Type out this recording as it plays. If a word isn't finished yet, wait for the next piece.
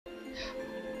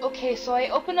Okay, so I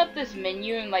open up this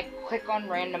menu and like click on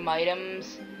random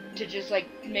items to just like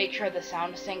make sure the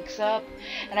sound syncs up,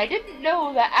 and I didn't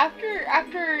know that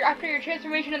after your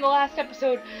transformation in the last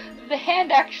episode, the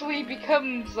hand actually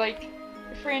becomes like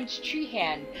Fran's tree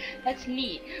hand. That's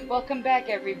neat. Welcome back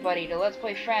everybody to Let's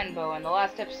Play Fran Bow. In the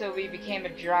last episode we became a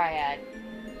dryad.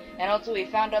 And also we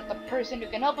found out the person who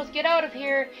can help us get out of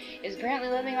here is apparently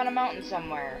living on a mountain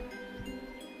somewhere.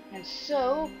 And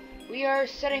so we are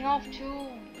setting off to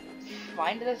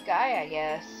find this guy, I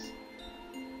guess.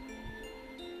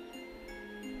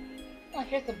 Well,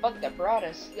 here's the bug that brought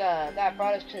us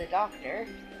to the doctor.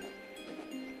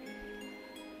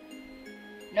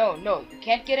 No, you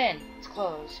can't get in. It's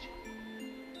closed.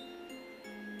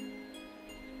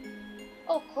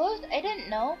 Oh, closed? I didn't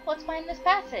know. What's behind this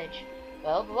passage?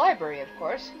 Well, the library, of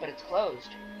course, but it's closed.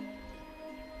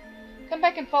 Come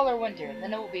back in fall or winter,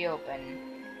 then it will be open.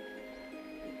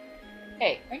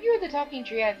 Hey, aren't you the talking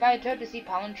tree I told to see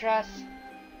Palantras?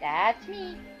 That's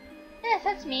me. Yes,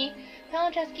 that's me.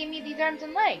 Palantras gave me these arms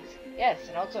and legs. Yes,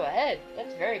 and also a head.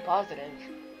 That's very positive.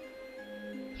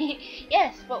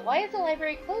 Yes, but why is the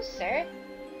library closed, sir?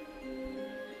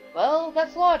 Well,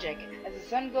 that's logic. As the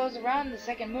sun goes around the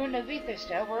second moon of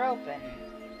Ethersta, we're open.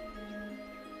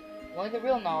 Only the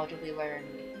real knowledge will be learned.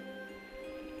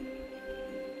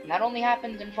 And that only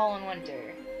happens in fall and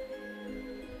winter.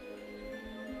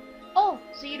 Oh,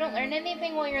 so you don't learn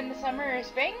anything while you're in the summer or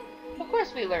spring? Of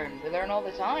course we learn. We learn all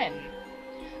the time.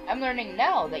 I'm learning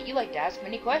now that you like to ask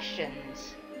many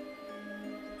questions.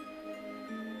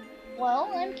 Well,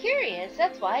 I'm curious,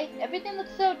 that's why. Everything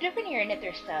looks so different here in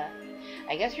Ethersta.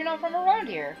 I guess you're not from around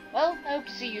here. Well, I hope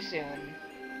to see you soon.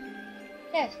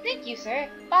 Yes, thank you, sir.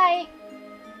 Bye.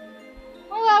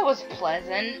 Well, that was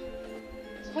pleasant.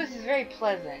 This place is very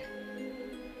pleasant.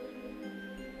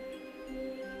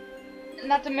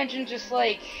 Not to mention just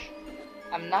like,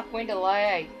 I'm not going to lie,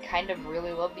 I kind of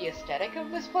really love the aesthetic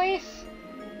of this place.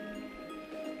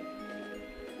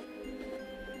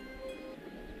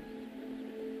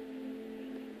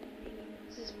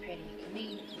 This is pretty. Can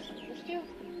we just do?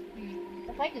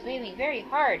 The flag is waving very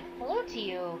hard. Hello to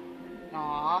you.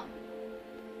 Aww.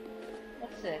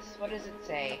 What's this? What does it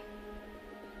say?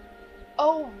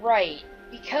 Oh, right.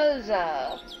 Because,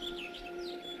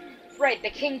 right, the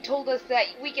king told us that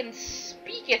we can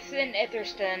speak it in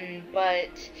Etherston,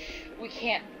 but we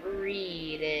can't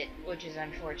read it, which is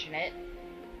unfortunate.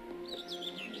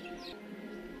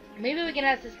 Maybe we can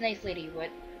ask this nice lady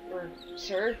or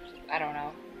sir? I don't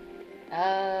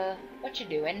know. What you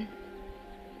doing?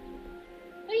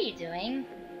 What are you doing?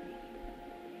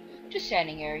 Just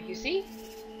standing here, you see?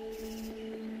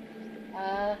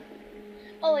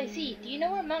 Oh, I see. Do you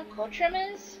know where Mount Kotram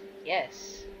is?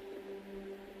 Yes.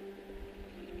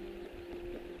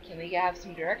 Can we have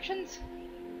some directions?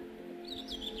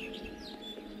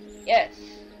 Yes.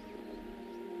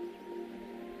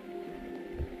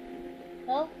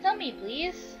 Well, tell me,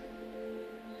 please.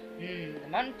 The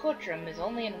Mount Kotram is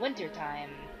only in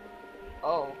wintertime.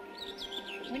 Oh.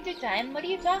 Wintertime? What are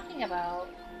you talking about?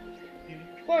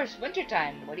 Of course,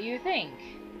 wintertime. What do you think?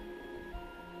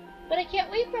 But I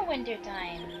can't wait for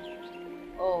wintertime.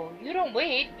 Oh, you don't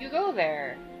wait. You go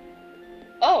there.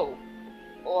 Oh.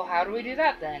 Well, how do we do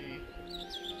that then?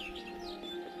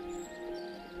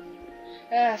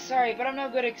 Sorry, but I'm no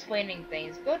good at explaining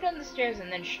things. Go down the stairs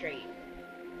and then straight.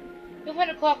 You'll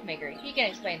find a clockmaker. He can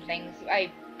explain things.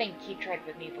 I think he tried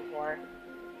with me before.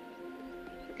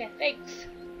 Okay, thanks.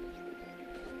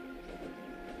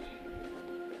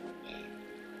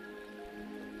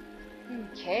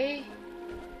 Okay.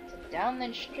 So down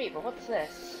then straight, but what's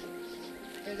this?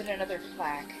 There's another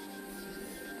plaque.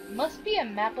 Must be a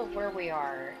map of where we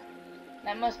are.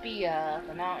 That must be,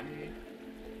 the mountain.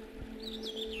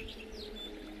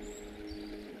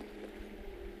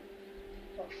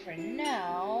 But for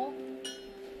now...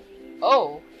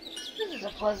 Oh! This is a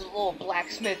pleasant little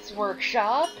blacksmith's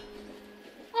workshop!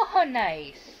 Oh, how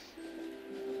nice!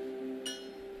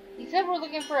 He said we're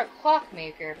looking for a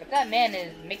clockmaker, but that man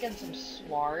is making some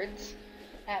swords.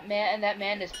 That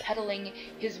man is peddling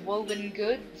his woven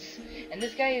goods, and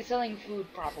this guy is selling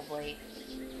food, probably.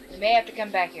 We may have to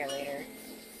come back here later.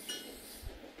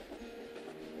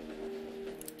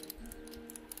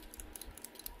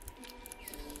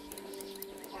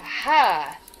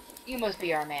 Aha! You must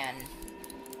be our man.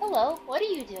 Hello, what are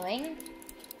you doing?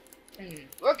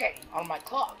 Working on my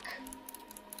clock.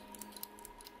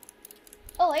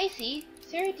 Oh, I see.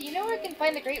 Sir, do you know where I can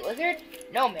find the Great Lizard?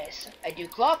 No, miss. I do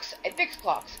clocks, I fix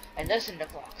clocks, I listen to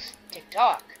clocks.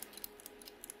 Tick-tock.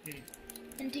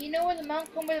 And do you know where the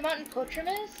Mountain Kotram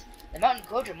is? The Mountain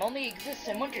Kotram only exists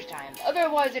in wintertime.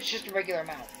 Otherwise, it's just a regular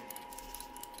mountain.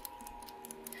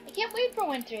 I can't wait for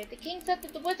winter. The king said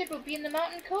that the wizard will be in the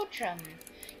mountain coach room.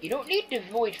 You don't need to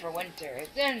wait for winter.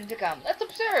 It's in to come. That's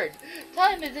absurd.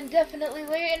 Time is indefinitely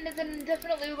layered and is an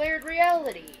indefinitely layered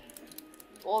reality.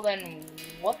 Well then,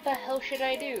 what the hell should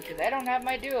I do? Because I don't have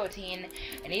my duotine,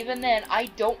 and even then, I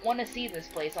don't want to see this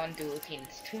place on duotine.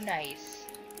 It's too nice.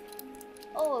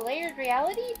 Oh, a layered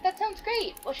reality? That sounds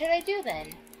great. What should I do then?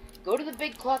 Go to the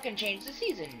big clock and change the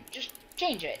season. Just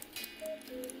change it.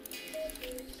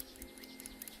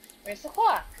 Where's the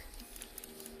clock?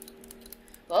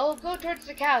 Well, go towards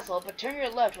the castle, but turn your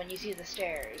left when you see the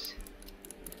stairs.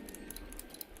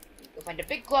 You'll find a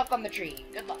big clock on the tree.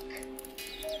 Good luck.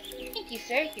 Thank you,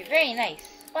 sir. You're very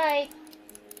nice. Bye.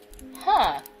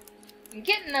 Huh. I'm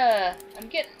getting a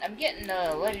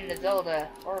Legend of Zelda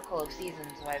Oracle of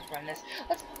Seasons vibe from this.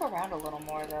 Let's walk around a little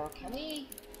more, though. Can we?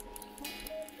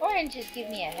 Oranges give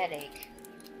me a headache.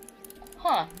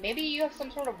 Huh. Maybe you have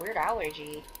some sort of weird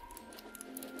allergy.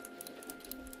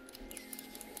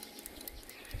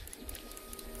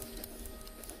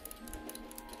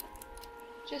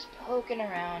 Just poking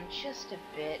around just a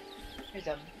bit. There's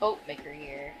a boat maker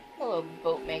here. Hello,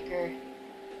 boat maker.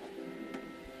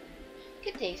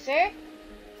 Good day, sir.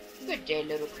 Good day,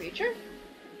 little creature.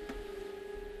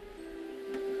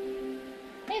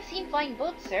 I've seen flying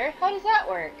boats, sir. How does that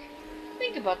work?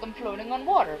 Think about them floating on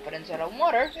water, but instead of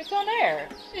water, it's on air.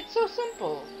 It's so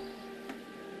simple.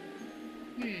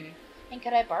 And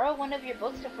could I borrow one of your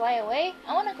boats to fly away?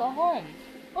 I want to go home.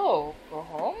 Oh, go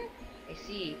home? I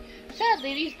see.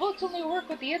 Sadly, these boats only work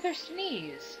with the other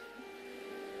sneeze.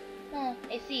 Oh,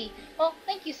 I see. Well,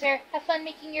 thank you, sir. Have fun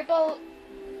making your boat.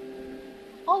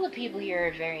 All the people here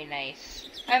are very nice.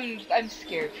 I'm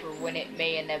scared for when it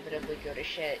may inevitably go to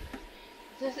shit.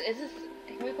 Is this...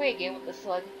 Can we play a game with the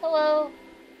slug? Hello?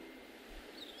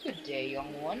 Good day,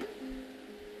 young one.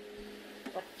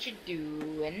 What you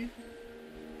doing?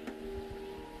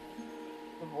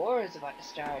 The war is about to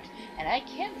start, and I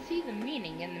can't see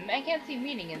meaning in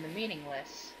the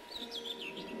meaningless.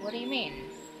 What do you mean?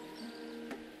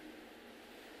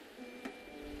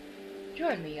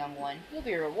 Join me, young one. You'll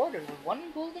be rewarded with 1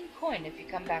 golden coin if you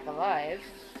come back alive.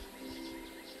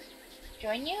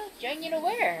 Join you? Join you to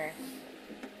where?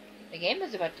 The game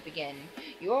is about to begin.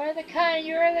 You are the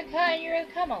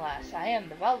Kamalas. I am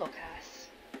the Valdokas.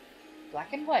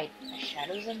 Black and white, the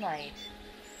shadows and light.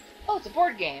 Oh, it's a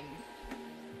board game.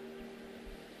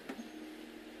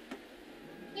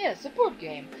 Yes, a board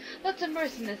game. Let's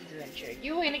immerse in this adventure.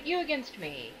 You against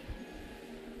me.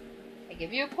 I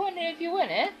give you a point if you win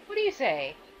it. What do you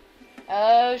say?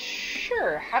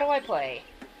 Sure. How do I play?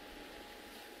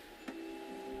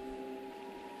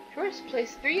 First,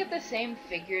 place 3 of the same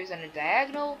figures in a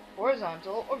diagonal,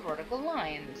 horizontal, or vertical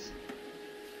lines.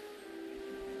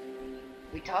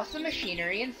 We toss the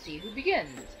machinery and see who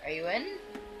begins. Are you in?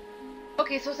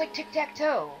 Okay, so it's like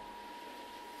tic-tac-toe.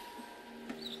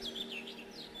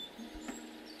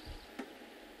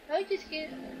 I just get...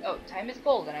 Oh, time is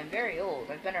gold, and I'm very old.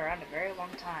 I've been around a very long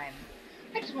time.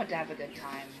 I just want to have a good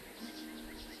time.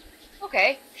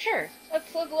 Okay, sure.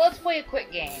 Let's play a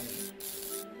quick game.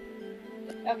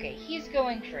 Okay, he's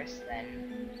going first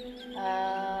then.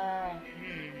 I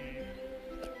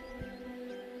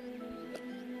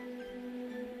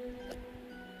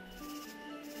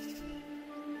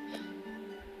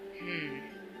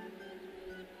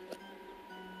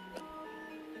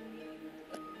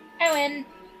win.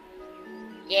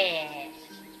 Yeah.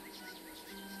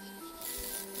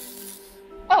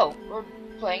 Oh, we're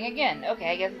playing again. Okay,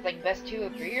 I guess it's like best 2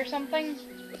 of 3 or something.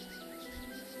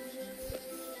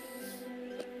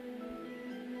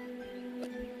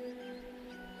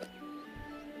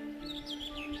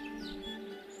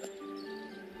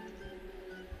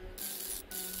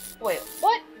 Wait,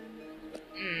 what?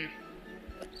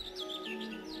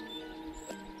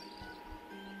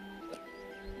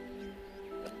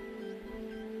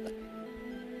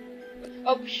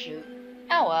 Oh, shoot.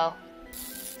 Oh, well.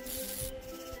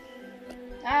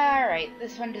 Alright,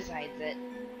 this one decides it.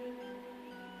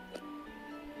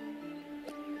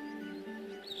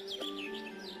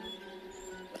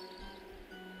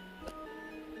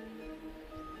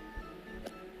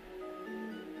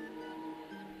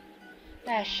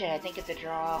 Ah, shit, I think it's a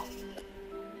draw.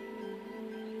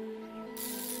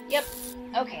 Yep.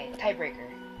 Okay, tiebreaker.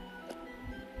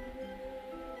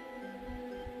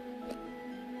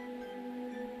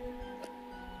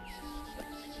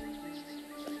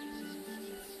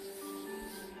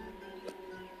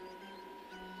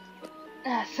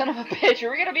 Ah, son of a bitch,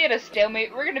 we're gonna be at a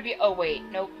stalemate. We're gonna be... Oh, wait.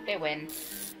 Nope, they win.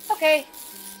 Okay.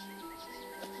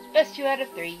 Best 2 out of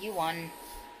 3, you won.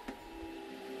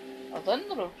 Well done,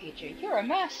 little creature. You're a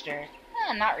master.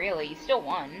 Not really. You still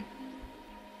won.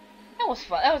 That was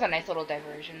fun. That was a nice little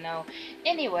diversion, though.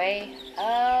 Anyway,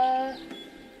 so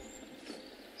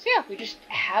yeah, we just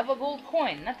have a gold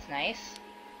coin. That's nice.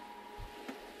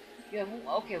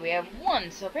 Okay, we have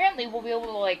one, so apparently we'll be able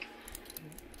to, like,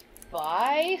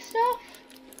 buy stuff?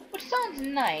 Which sounds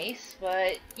nice,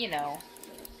 but, you know.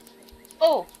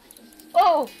 Oh!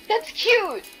 Oh! That's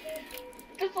cute!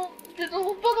 There's a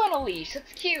little bug on a leash.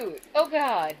 That's cute. Oh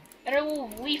god. And her little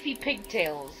leafy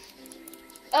pigtails.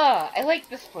 I like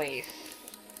this place.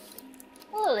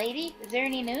 Hello, lady. Is there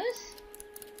any news?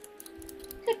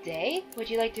 Good day. Would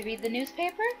you like to read the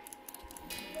newspaper?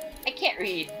 I can't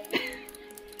read.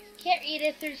 Can't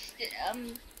read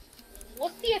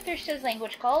what's the Ithersta's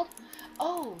language called?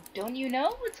 Oh, don't you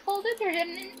know? It's called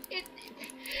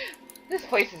This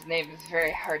place's name is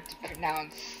very hard to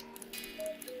pronounce.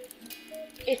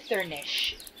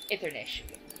 Ithernish.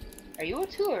 Are you a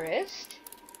tourist?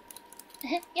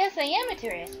 Yes, I am a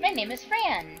tourist. My name is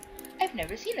Fran. I've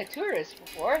never seen a tourist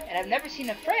before, and I've never seen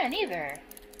a Fran either.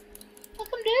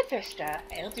 Welcome to Ithersta.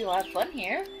 I hope you'll have fun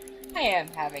here. I am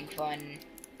having fun.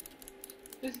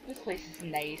 This place is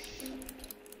nice.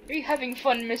 Are you having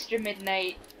fun, Mr.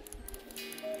 Midnight?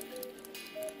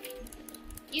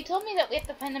 You told me that we have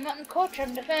to find the mountain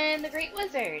Kotram to find the Great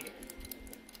Wizard.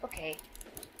 Okay.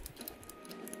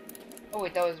 Oh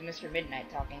wait, that was Mr.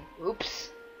 Midnight talking.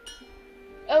 Oops.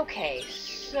 Okay,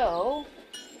 so...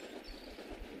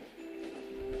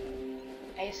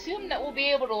 I assume that we'll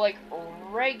be able to, like,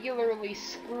 regularly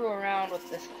screw around with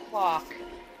this clock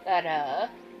that,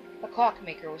 the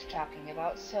clockmaker was talking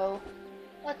about, so...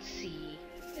 Let's see.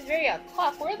 It's a very odd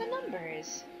clock. Where are the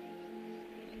numbers?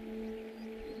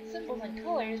 Symbols and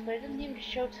colors, but it doesn't seem to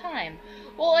show time.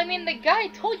 Well, I mean, the guy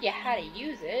told you how to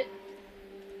use it.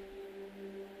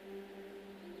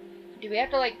 Do we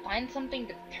have to, like, find something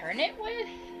to turn it with?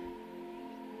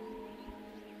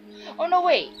 Oh, no,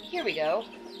 wait. Here we go.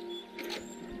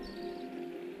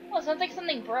 Oh, it sounds like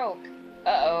something broke.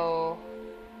 Uh-oh.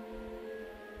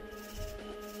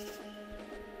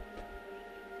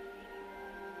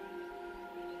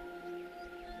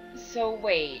 So,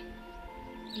 wait.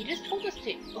 You just told us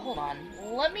to... Hold on.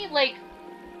 Let me, like,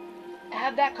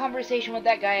 have that conversation with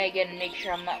that guy again and make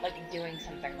sure I'm not, like, doing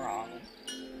something wrong.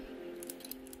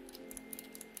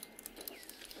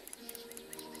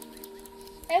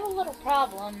 I have a little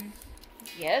problem.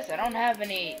 Yes, I don't have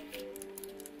any...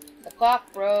 The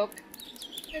clock broke.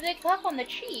 The big clock on the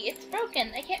tree. It's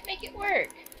broken. I can't make it work.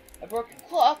 A broken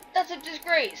clock? That's a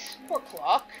disgrace. Poor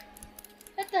clock.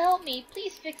 You have to help me.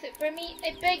 Please fix it for me.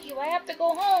 I beg you. I have to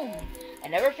go home. I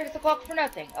never fix the clock for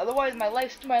nothing. Otherwise, my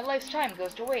life's time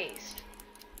goes to waste.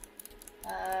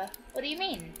 What do you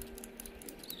mean?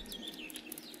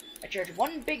 I charge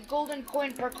one big golden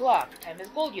coin per clock. Time is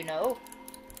gold, you know.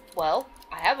 Well,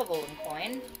 I have a golden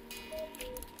coin.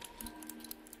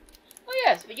 Oh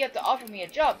yes, but you have to offer me a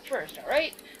job first,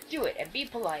 alright? Do it, and be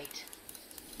polite.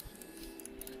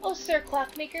 Oh, sir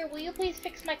clockmaker, will you please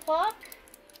fix my clock?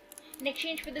 In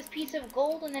exchange for this piece of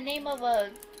gold in the name of,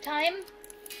 time?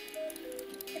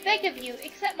 I beg of you,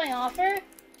 accept my offer.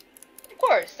 Of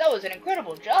course, that was an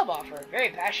incredible job offer. Very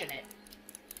passionate.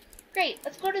 Great,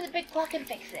 let's go to the big clock and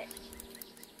fix it.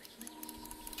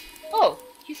 Oh,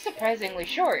 he's surprisingly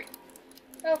short.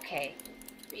 Okay.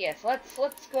 But yes,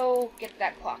 let's go get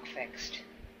that clock fixed.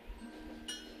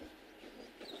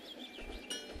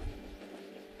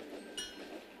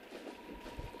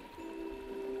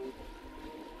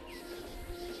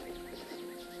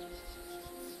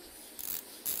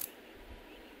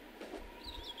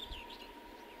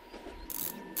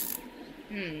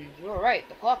 You were right.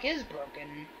 The clock is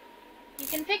broken. You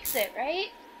can fix it,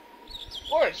 right? Of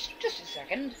course. Just a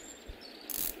second.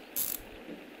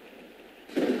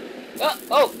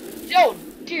 Oh,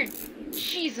 dear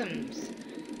cheesums.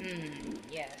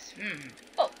 Yes.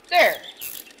 Oh, there.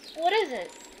 What is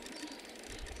it?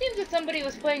 Seems that somebody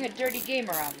was playing a dirty game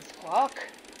around this clock.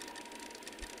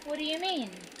 What do you mean?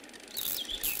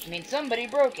 I mean, somebody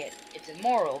broke it. It's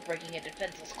immoral breaking a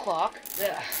defenseless clock.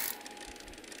 Ugh.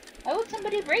 Why would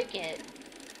somebody break it?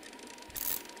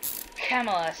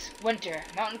 Camelus, winter,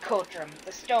 Mountain Kotram,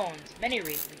 the stones, many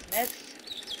reasons, miss.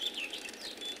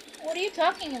 What are you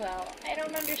talking about? I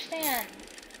don't understand.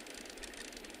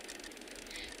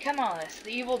 Camelus,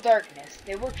 the evil darkness,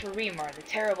 they worked for Remar, the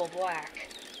terrible black.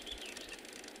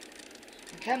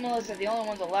 And Camelus are the only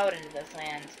ones allowed into this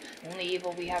land, the only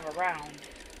evil we have around.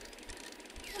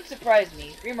 Don't surprise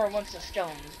me, Remar wants the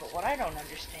stones, but what I don't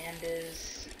understand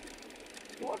is...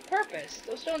 For what purpose?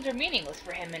 Those stones are meaningless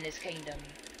for him and his kingdom.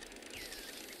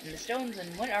 And the stones are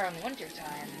in winter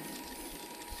time.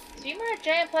 So you remember a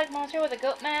giant black monster with a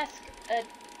goat mask? A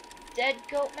dead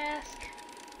goat mask?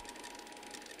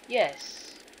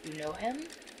 Yes. You know him?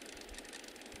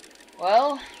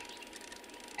 Well,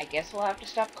 I guess we'll have to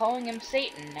stop calling him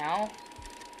Satan now.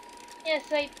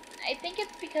 Yes, I think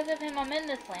it's because of him I'm in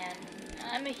this land.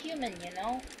 I'm a human, you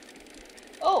know.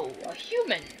 Oh, a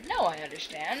human. Now I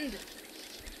understand.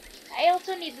 I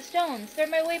also need the stones. They're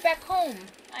my way back home.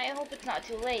 I hope it's not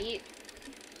too late.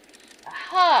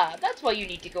 Aha! That's why you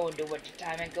need to go into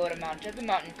wintertime and go to the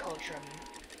mountain Cultrum.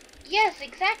 Yes,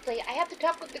 exactly. I have to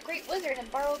talk with the Great Wizard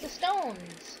and borrow the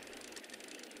stones.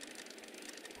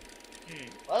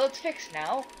 Well, it's fixed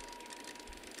now.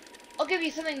 I'll give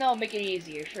you something that'll make it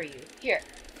easier for you. Here.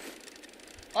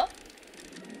 Huh?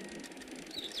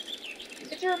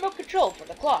 It's a remote control for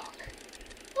the clock.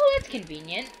 Oh, that's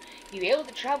convenient. You'll be able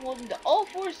to travel into all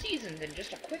 4 seasons in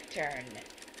just a quick turn.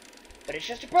 But it's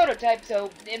just a prototype,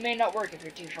 so it may not work if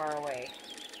you're too far away.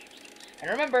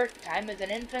 And remember, time is an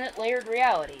infinite layered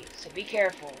reality, so be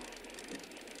careful.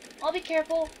 I'll be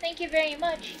careful. Thank you very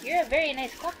much. You're a very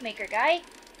nice clockmaker guy.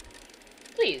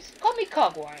 Please, call me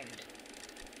Cogwind.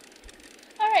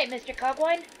 Alright, Mr.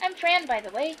 Cogwind. I'm Fran, by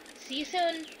the way. See you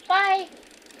soon. Bye!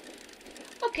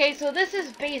 Okay, so this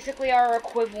is basically our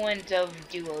equivalent of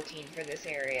Duotine for this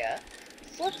area.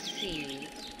 So let's see.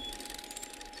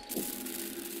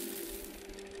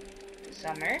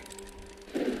 Summer.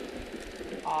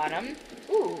 Autumn.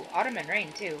 Ooh, autumn and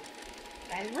rain, too.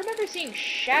 I remember seeing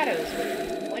shadows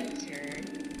with winter.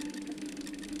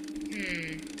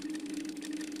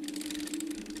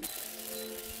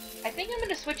 I think I'm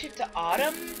gonna switch it to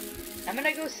autumn. I'm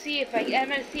gonna see if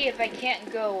I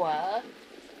can't go,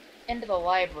 into the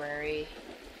library.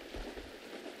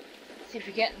 See if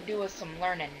we can't do us some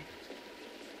learning.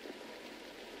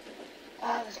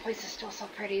 Oh, this place is still so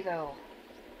pretty, though.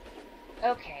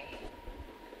 Okay.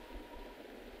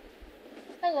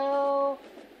 Hello.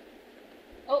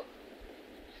 Oh.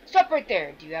 Stop right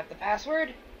there. Do you have the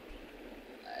password?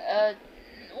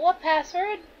 What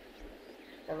password?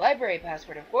 The library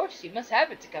password, of course. You must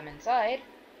have it to come inside.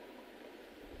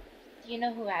 Do you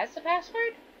know who has the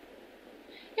password?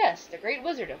 Yes, the Great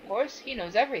Wizard, of course. He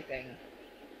knows everything.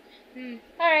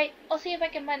 Alright. I'll see if I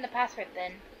can find the password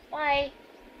then. Bye.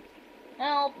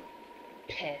 Well,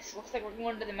 piss. Looks like we're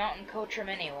going to the mountain Cultrum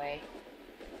anyway.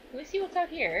 Can we see what's out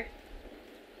here?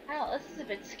 Wow, this is a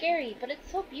bit scary, but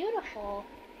it's so beautiful.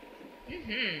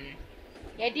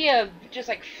 The idea of just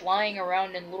like flying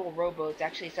around in little rowboats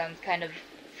actually sounds kind of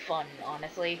fun,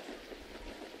 honestly.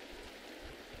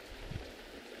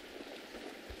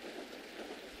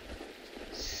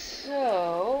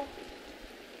 So,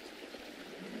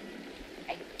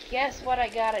 I guess what I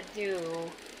gotta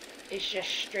do is just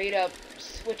straight up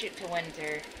switch it to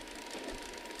winter.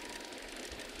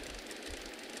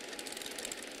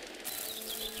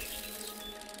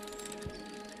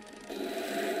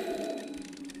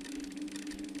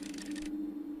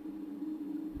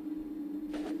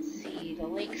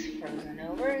 Frozen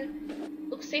over.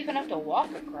 Looks safe enough to walk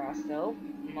across, though.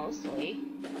 Mostly.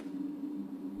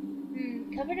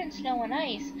 Covered in snow and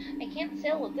ice. I can't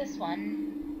sail with this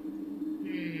one.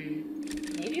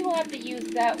 Maybe we'll have to use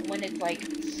that when it's, like,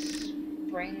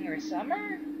 spring or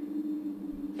summer?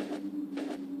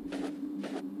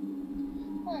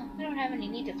 Well, I don't have any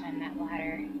need to climb that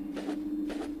ladder.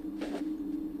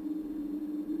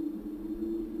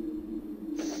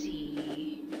 Let's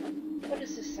see. What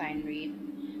does this sign read?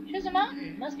 Shows a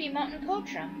mountain. Must be Mountain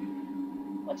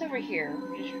Cultrum. What's over here?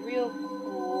 Just real...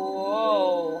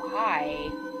 Whoa, hi.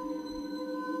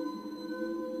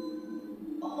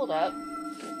 Hold up.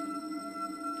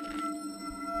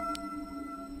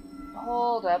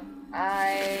 Hold up.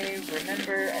 I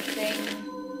remember a thing.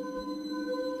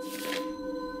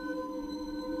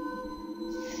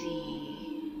 Let's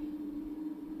see.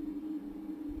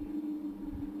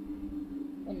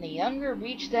 When the younger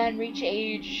reach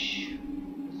age...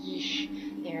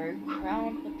 They're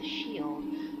crowned with the shield.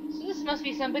 So this must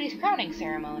be somebody's crowning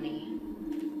ceremony.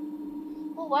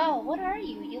 Oh wow, what are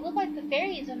you? You look like the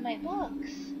fairies in my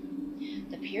books.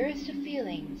 The purest of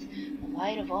feelings, the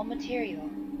light of all material.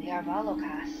 We are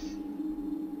Valokas.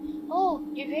 Oh,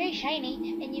 you're very shiny,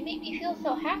 and you make me feel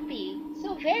so happy.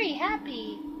 So very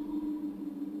happy.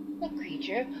 Look,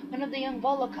 creature, one of the young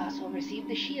Valokas will receive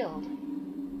the shield.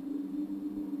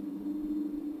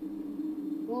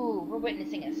 Ooh, we're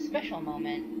witnessing a special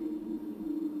moment.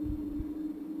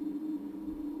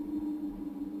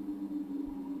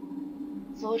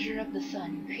 Soldier of the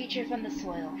sun, creature from the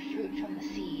soil, fruit from the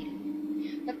seed.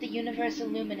 Let the universe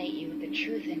illuminate you with the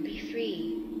truth and be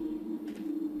free.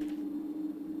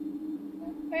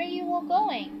 Where are you all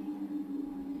going?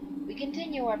 We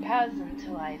continue our paths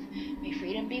until life. May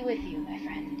freedom be with you, my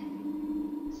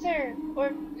friend. Sir,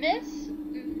 or miss,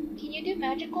 can you do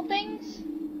magical things?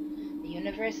 The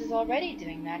universe is already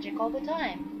doing magic all the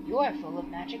time. You are full of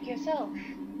magic yourself.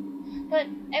 But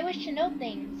I wish to know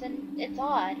things, and it's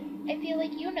odd. I feel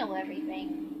like you know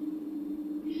everything.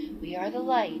 We are the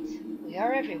light. We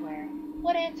are everywhere.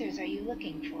 What answers are you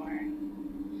looking for?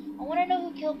 I want to know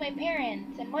who killed my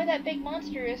parents, and why that big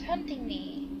monster is hunting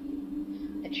me.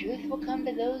 The truth will come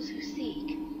to those who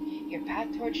seek. Your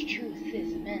path towards truth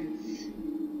is immense.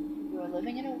 You are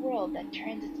living in a world that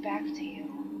turns its back to you.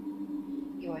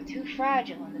 You are too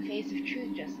fragile in the face of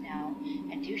truth just now,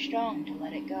 and too strong to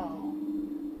let it go.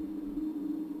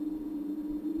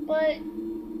 But...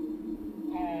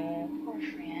 oh, poor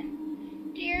Fran.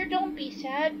 Dear, don't be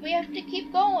sad. We have to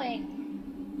keep going.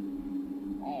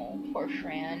 Oh, poor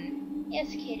Fran.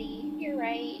 Yes, kitty, you're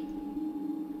right.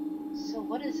 So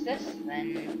what is this,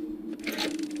 then?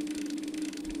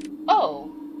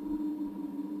 Oh!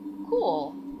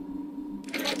 Cool.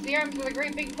 It's the arms of the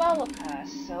great big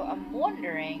Volocast, so I'm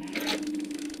wondering...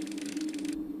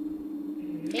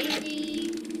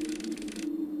 maybe...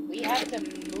 we have to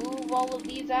move all of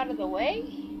these out of the way?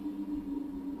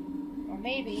 Or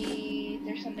maybe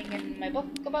there's something in my book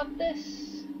about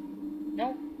this?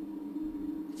 Nope.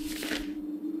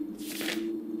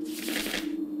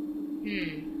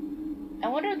 I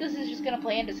wonder if this is just gonna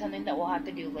play into something that we'll have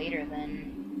to do later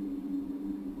then.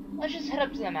 Let's just head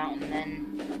up to the mountain then.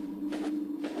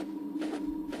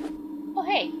 Oh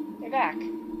hey, they're back.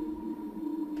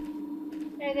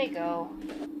 There they go.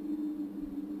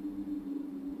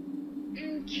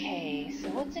 Okay, so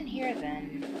what's in here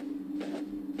then?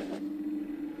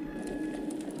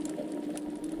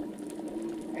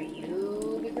 Are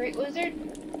you the Great Wizard?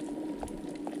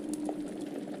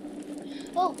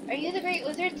 Oh, are you the Great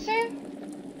Wizard, sir?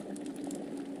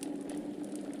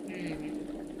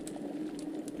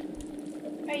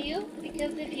 Are you?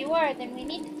 Because if you are, then we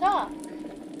need to talk.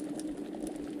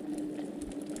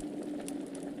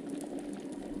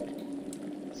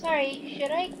 Sorry,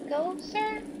 should I go,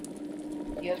 sir?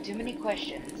 You have too many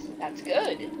questions. That's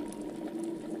good.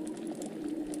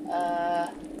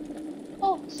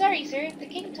 Oh, sorry, sir. The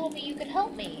king told me you could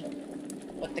help me.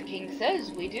 What the king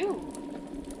says, we do.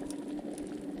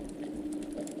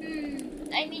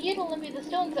 I need you to lend me the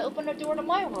stones that open a door to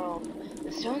my world.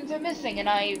 The stones are missing, and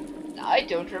I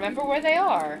don't remember where they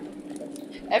are.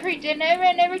 Every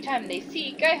time they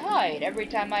seek, I hide. Every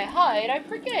time I hide, I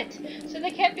forget, so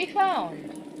they can't be found.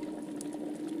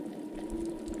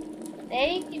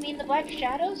 They? You mean the Black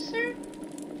Shadows, sir?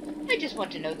 I just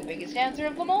want to know the biggest answer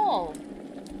of them all.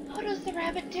 How does the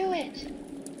rabbit do it?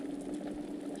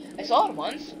 I saw it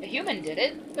once. A human did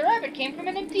it. The rabbit came from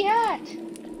an empty hat.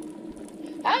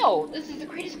 How? This is the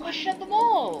greatest question of them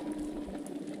all.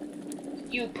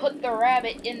 You put the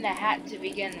rabbit in the hat to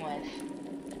begin with.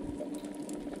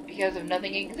 Because if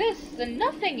nothing exists, then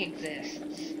nothing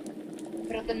exists.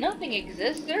 But if the nothing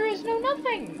exists, there is no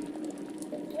nothing.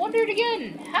 Wondered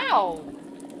again, how?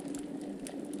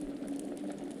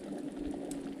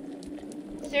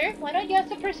 Sir, why don't you ask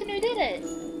the person who did it?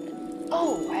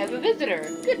 Oh, I have a visitor.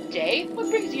 Good day. What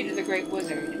brings you to the Great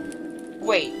Wizard?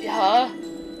 Wait,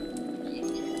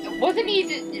 wasn't he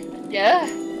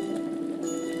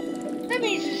That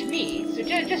means it's me, so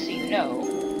just so you know.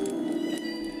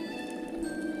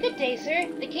 Good day, sir.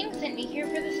 The king sent me here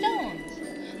for the stones.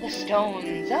 The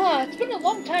stones. It's been a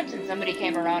long time since somebody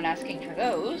came around asking for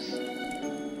those.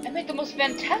 I made the most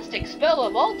fantastic spell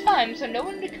of all time so no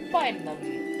one could find them.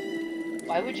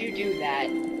 Why would you do that?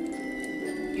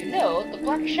 You know, the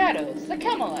Black Shadows, the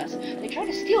Camelus, they try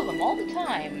to steal them all the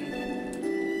time.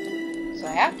 So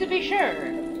I have to be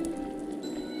sure.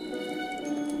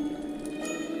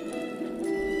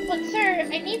 But sir,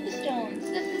 I need the stones.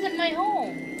 This isn't my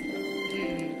home.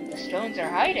 The stones are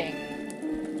hiding.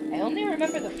 I only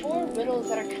remember the 4 riddles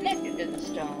that are connected to the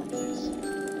stones.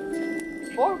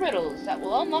 4 riddles that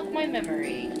will unlock my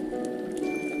memory.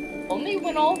 Only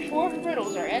when all 4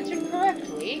 riddles are answered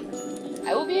correctly,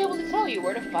 I will be able to tell you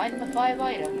where to find the 5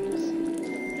 items.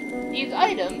 These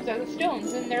items are the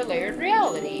stones in their layered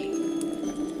reality.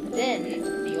 Then,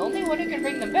 the only one who can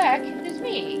bring them back is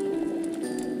me.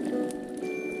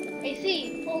 I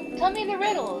see. Well, tell me the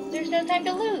riddles. There's no time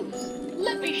to lose.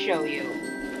 Let me show you.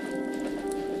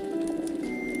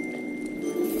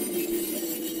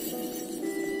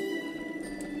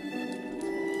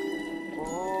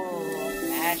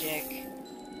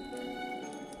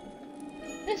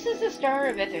 This is the Star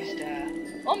of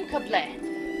Ithersta, Kablet,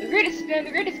 the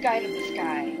greatest guide of the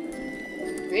sky,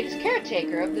 the greatest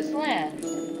caretaker of this land.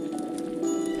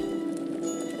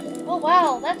 Oh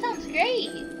wow, that sounds great!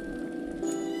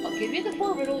 I'll give you the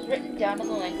 4 riddles written down in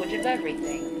the language of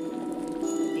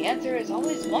everything. The answer is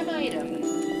always one item.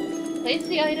 Place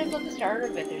the items on the start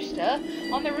of Bethesda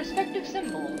on their respective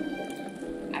symbol.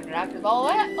 After all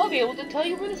that, I'll be able to tell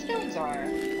you where the stones are.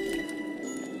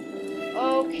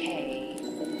 Okay.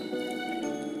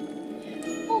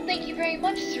 Well, thank you very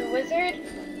much, Sir Wizard.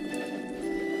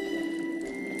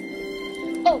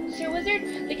 Oh, Sir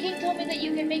Wizard, the king told me that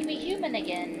you can make me human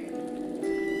again.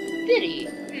 Did he?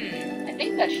 I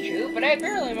think that's true, but I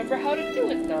barely remember how to do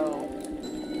it, though.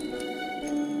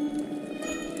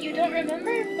 You don't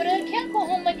remember? But I can't go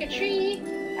home like a tree.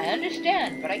 I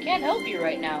understand, but I can't help you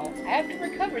right now. I have to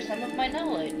recover some of my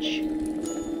knowledge.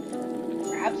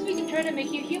 Perhaps we can try to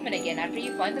make you human again after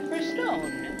you find the first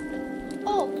stone.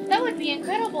 Oh, that would be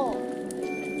incredible.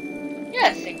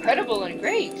 Yes, incredible and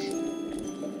great.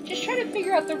 Just try to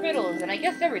figure out the riddles, and I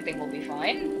guess everything will be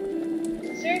fine.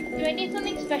 Sir, do I need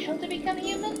something special to become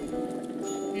human?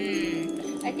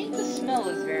 I think the smell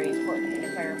is very important,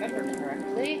 if I remember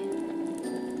correctly.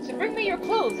 So bring me your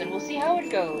clothes, and we'll see how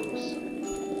it goes.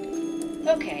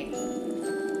 Okay.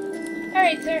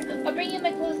 Alright, sir. I'll bring you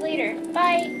my clothes later.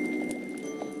 Bye!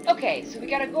 Okay, so we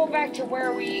gotta go back to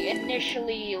where we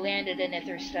initially landed in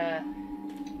Ithursta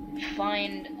and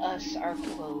find us our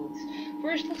clothes.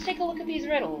 First, let's take a look at these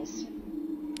riddles.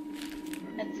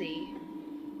 Let's see.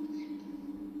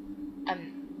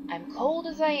 I'm cold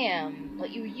as I am, but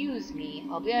you use me.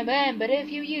 I'll be a man, but if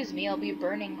you use me, I'll be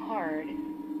burning hard.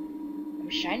 I'm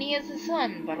shiny as the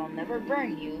sun, but I'll never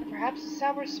burn you. Perhaps a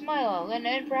sour smile,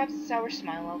 and perhaps a sour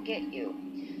smile I'll get you.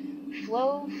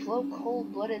 Flow, flow,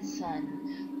 cold-blooded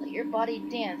sun. Let your body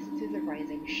dance through the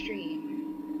rising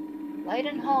stream. Light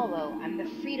and hollow, I'm the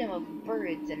freedom of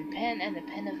birds and the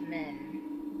pen of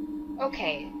men.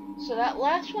 Okay, so that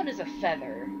last one is a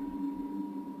feather.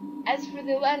 As for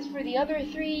the other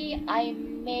 3, I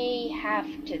may have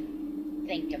to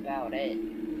think about it.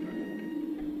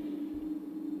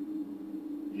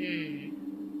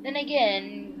 Then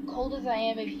again, cold as I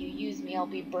am, if you use me, I'll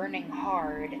be burning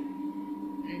hard.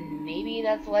 Maybe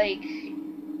that's like,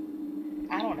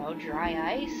 I don't know, dry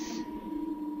ice?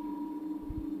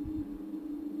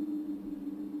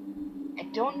 I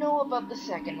don't know about the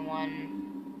second one.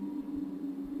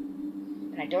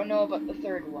 And I don't know about the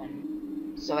third one.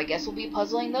 So I guess we'll be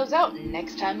puzzling those out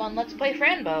next time on Let's Play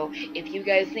Fran Bow. If you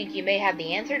guys think you may have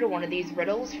the answer to one of these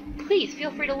riddles, please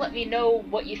feel free to let me know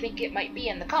what you think it might be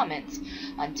in the comments.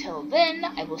 Until then,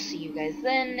 I will see you guys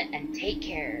then, and take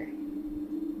care.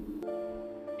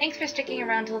 Thanks for sticking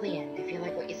around till the end. If you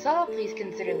like what you saw, please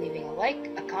consider leaving a like,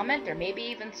 a comment, or maybe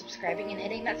even subscribing and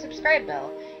hitting that subscribe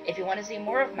bell. If you want to see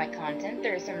more of my content,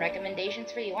 there are some recommendations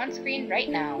for you on screen right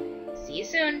now. See you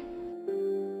soon!